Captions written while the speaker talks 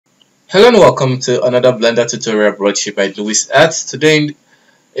Hello and welcome to another Blender tutorial brought to you by Louis Arts. Today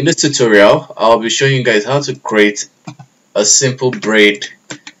in this tutorial, I'll be showing you guys how to create a simple braid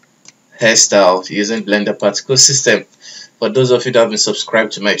hairstyle using Blender particle system. For those of you that have been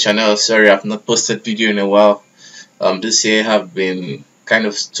subscribed to my channel, sorry I've not posted video in a while. This year have been kind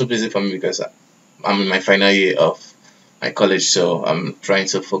of too busy for me because I'm in my final year of my college, so I'm trying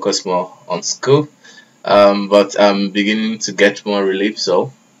to focus more on school. But I'm beginning to get more relief,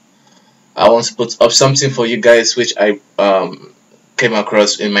 so I want to put up something for you guys which I came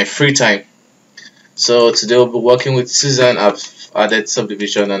across in my free time. So today we'll be working with Susan. I've added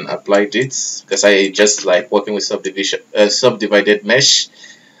subdivision and applied it because I just like working with subdivided mesh.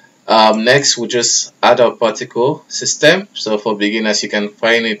 Next we'll just add our particle system. So for beginners you can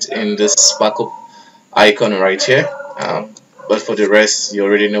find it in this sparkle icon right here. But for the rest you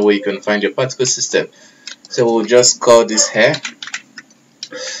already know where you can find your particle system. So we'll just call this hair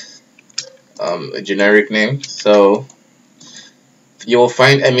a generic name. So you will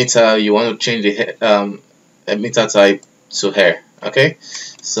find emitter. You want to change the emitter type to hair. Okay,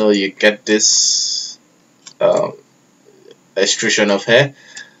 so you get this extrusion of hair,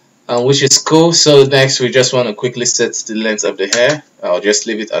 which is cool. So next we just want to quickly set the length of the hair. I'll just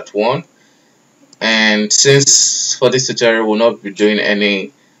leave it at 1. And since for this tutorial we'll not be doing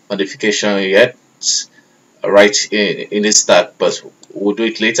any modification yet right in this start, but we'll do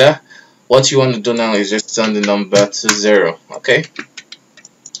it later. What you want to do now is just turn the number to 0. Okay,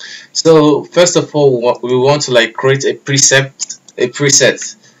 so first of all we want to like create a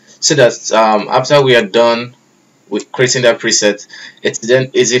preset so that after we are done with creating that preset, it's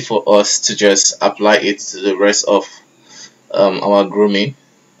then easy for us to just apply it to the rest of our grooming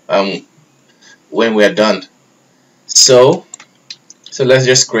when we are done. So let's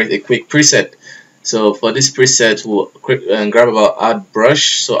just create a quick preset. So for this preset, we'll grab our add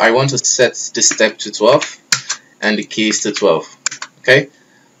brush. So I want to set the step to 12 and the keys to 12. Okay.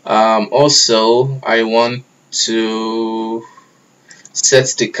 Also, I want to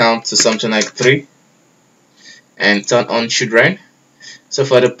set the count to something like 3 and turn on children. So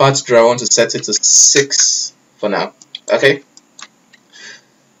for the path draw, I want to set it to 6 for now. Okay.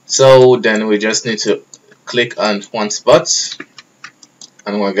 So then we just need to click on one spot,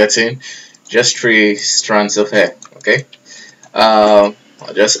 and we're getting just 3 strands of hair. Okay, I'll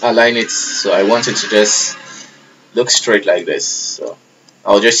just align it so I want it to just look straight like this. So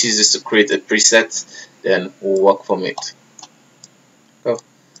I'll just use this to create a preset, then we'll work from it. Go.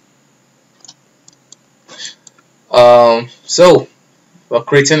 So we're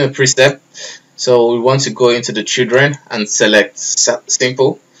creating a preset, so we want to go into the children and select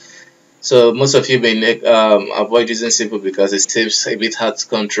simple. So most of you may avoid using simple because it seems a bit hard to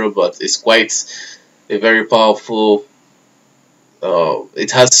control, but it's quite a very powerful.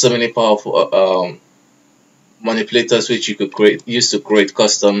 It has so many powerful manipulators which you could use to create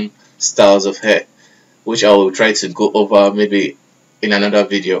custom styles of hair, which I will try to go over maybe in another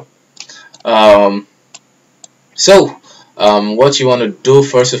video. What you want to do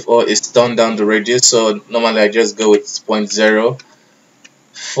first of all is turn down the radius. So normally I just go with 0.04.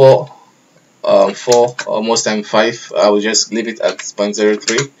 4 or most time 5. I will just leave it at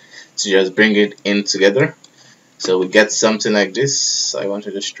 0.03 to just bring it in together. So we get something like this. I want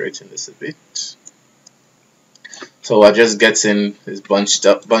to just straighten this a bit. So we're just getting this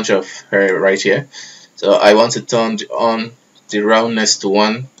bunch of hair right here. So I want to turn on the roundness to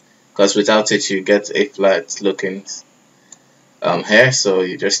 1 because without it you get a flat looking hair. So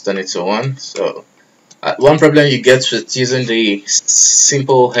you just turn it to 1. So one problem you get with using the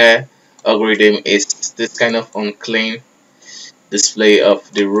simple hair algorithm is this kind of unclean display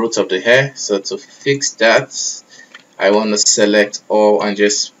of the roots of the hair. So to fix that, I want to select all and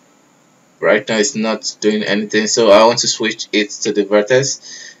just right now it's not doing anything, so I want to switch it to the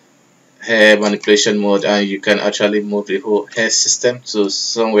vertex hair manipulation mode, and you can actually move the whole hair system to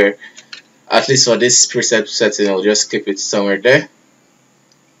somewhere. At least for this preset setting, I'll just keep it somewhere there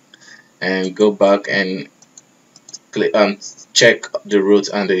and go back and click check the root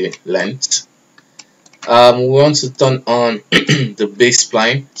and the length. We want to turn on the base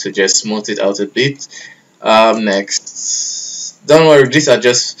spline to just smooth it out a bit. Next, don't worry, these are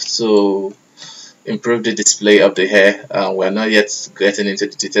just to improve the display of the hair. We're not yet getting into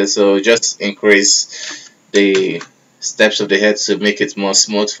the details, so just increase the steps of the hair to make it more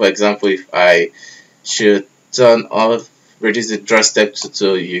smooth. For example, if I should turn off, reduce the draw step to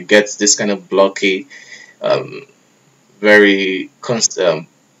 2, you get this kind of blocky very constant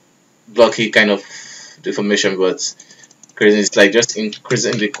blocky kind of deformation, but it's like just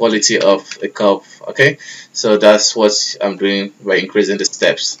increasing the quality of a curve. Okay, so that's what I'm doing by increasing the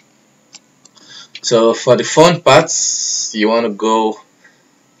steps. So for the font parts, you want to go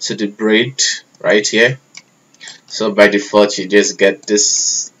to the braid right here. So by default, you just get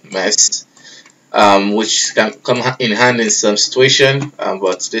this mess, which can come in hand in some situation,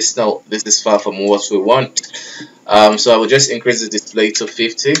 but this is far from what we want. So I will just increase the display to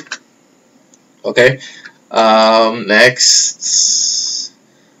 50. Okay. Next,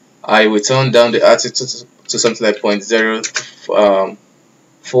 I will turn down the altitude to something like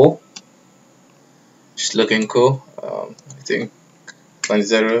 0.04. Just looking cool. I think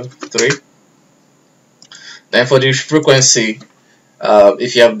 0.03. Then for the frequency,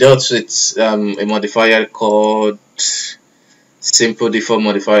 if you have dealt with a modifier called simple default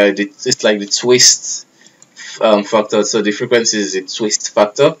modifier, it's like the twist factor. So the frequency is the twist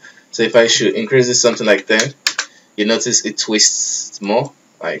factor. So if I should increase it something like 10, you notice it twists more.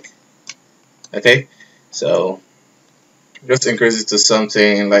 Like, okay, so just increase it to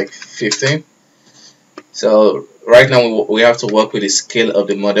something like 15. So right now we have to work with the scale of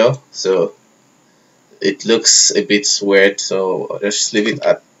the model. So it looks a bit weird, so I'll just leave it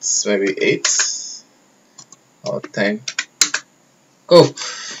at maybe 8 or 10. Cool.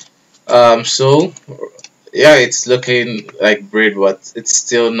 So yeah, it's looking like braid, but it's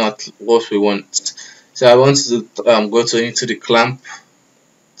still not what we want. So I want to go into the clamp.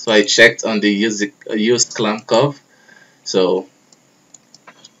 So I checked on the used clamp curve. So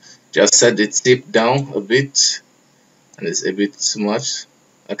just set the tip down a bit, and it's a bit too much.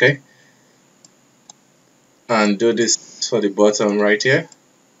 Okay, and do this for the bottom right here,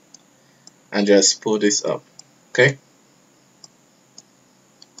 and just pull this up. Okay,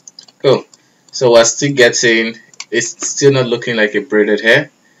 cool. So we're still getting, it's still not looking like a braided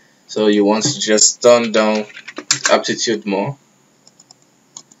hair, so you want to just turn down amplitude more,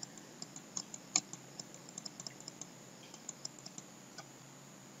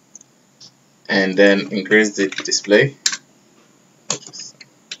 and then increase the display.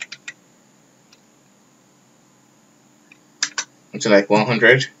 To like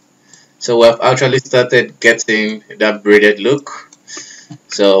 100. So we have actually started getting that braided look.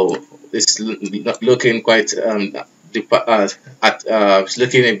 So it's looking quite it's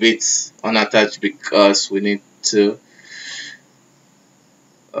looking a bit unattached because we need to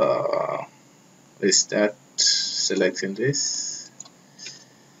is that selecting this,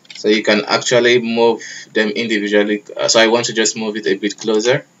 so you can actually move them individually. So I want to just move it a bit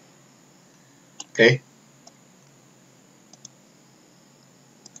closer. Okay,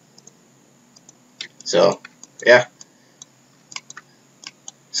 so yeah,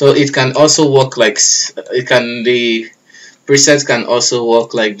 so it can also work like the preset can also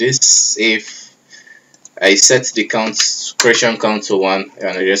work like this. If I set the creation count to 1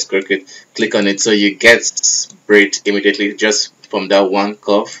 and I just click on it, so you get braid immediately just from that one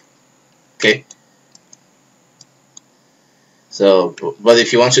curve. Okay, so but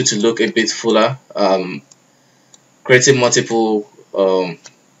if you want it to look a bit fuller, creating multiple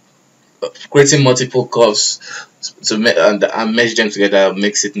curves to and merge them together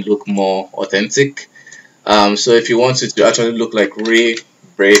makes it look more authentic. So if you want it to actually look like real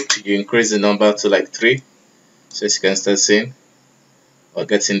braid, you increase the number to like 3, so as you can start seeing or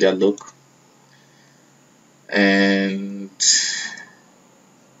getting their look. And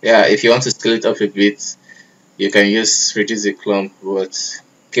yeah, if you want to scale it up a bit, you can reduce the clump, but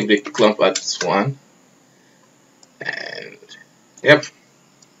keep the clump at 1. And yep.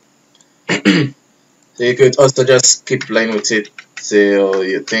 So you could also just keep playing with it till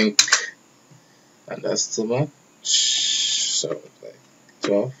you think, and that's too much. So like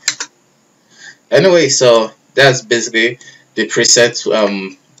 12. Anyway, so that's basically the preset.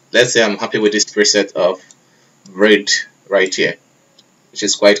 Let's say I'm happy with this preset of braid right here, which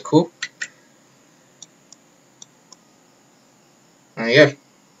is quite cool. And yeah,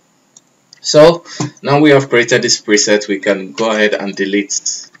 so now we have created this preset, we can go ahead and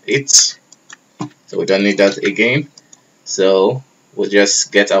delete it. So we don't need that again. So we'll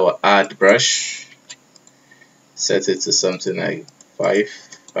just get our add brush, set it to something like 5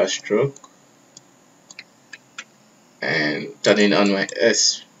 per stroke, and turning on my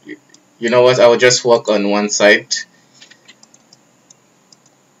S. You know what? I will just work on one side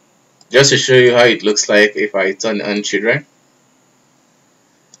just to show you how it looks like if I turn on children.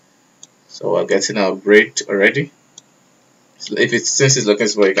 So we're getting our braid already. So since it's looking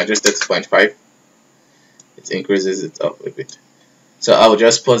small, you can just set 0.5. It increases it up a bit. So I'll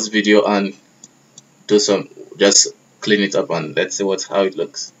just pause the video and just clean it up, and let's see how it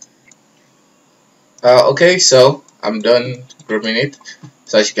looks. Okay, so I'm done grooming it.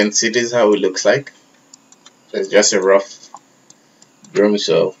 So as you can see, this is how it looks like. So it's just a rough groom.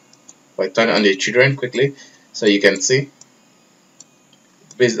 So If I turn on the children quickly, so you can see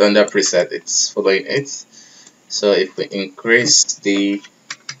based on that preset it's following it. So if we increase the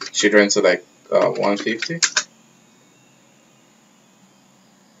children to like 150,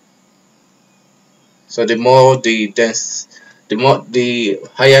 so the more the dense, the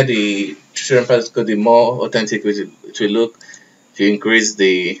higher the children particle, the more authentic it will look. If you increase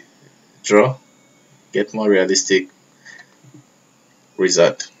the draw, get more realistic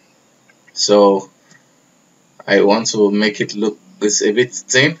result. So I want to make it look it's a bit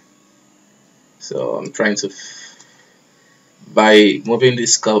thin, so I'm trying to by moving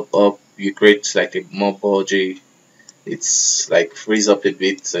this curve up you create like a more bulgy, it's like freeze up a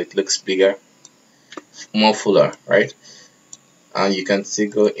bit so it looks bigger, more fuller, right? And you can still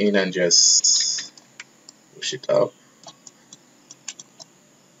go in and just push it up.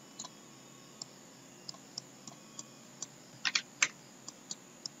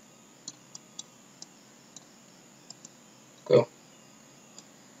 Go.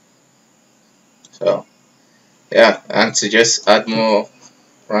 So yeah, and to just add more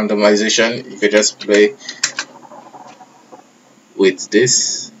randomization, you could just play with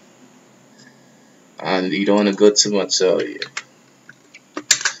this, and you don't want to go too much. So yeah.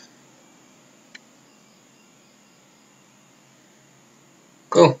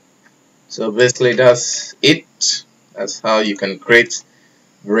 Cool. So basically that's it. That's how you can create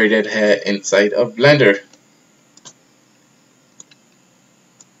braided hair inside of Blender.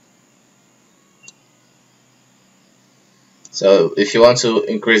 So if you want to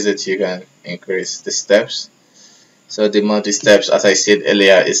increase it, you can increase the steps. So the more the steps, as I said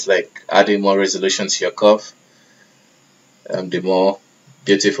earlier, is like adding more resolution to your curve, the more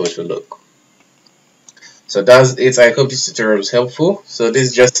beautiful it will look. So that's it. I hope this tutorial was helpful. So this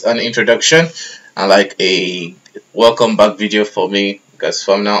is just an introduction and like a welcome back video for me, because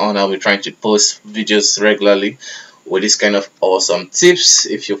from now on I'll be trying to post videos regularly with this kind of awesome tips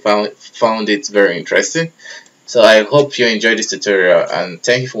if you found it very interesting. So I hope you enjoyed this tutorial, and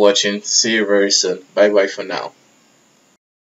thank you for watching. See you very soon. Bye bye for now.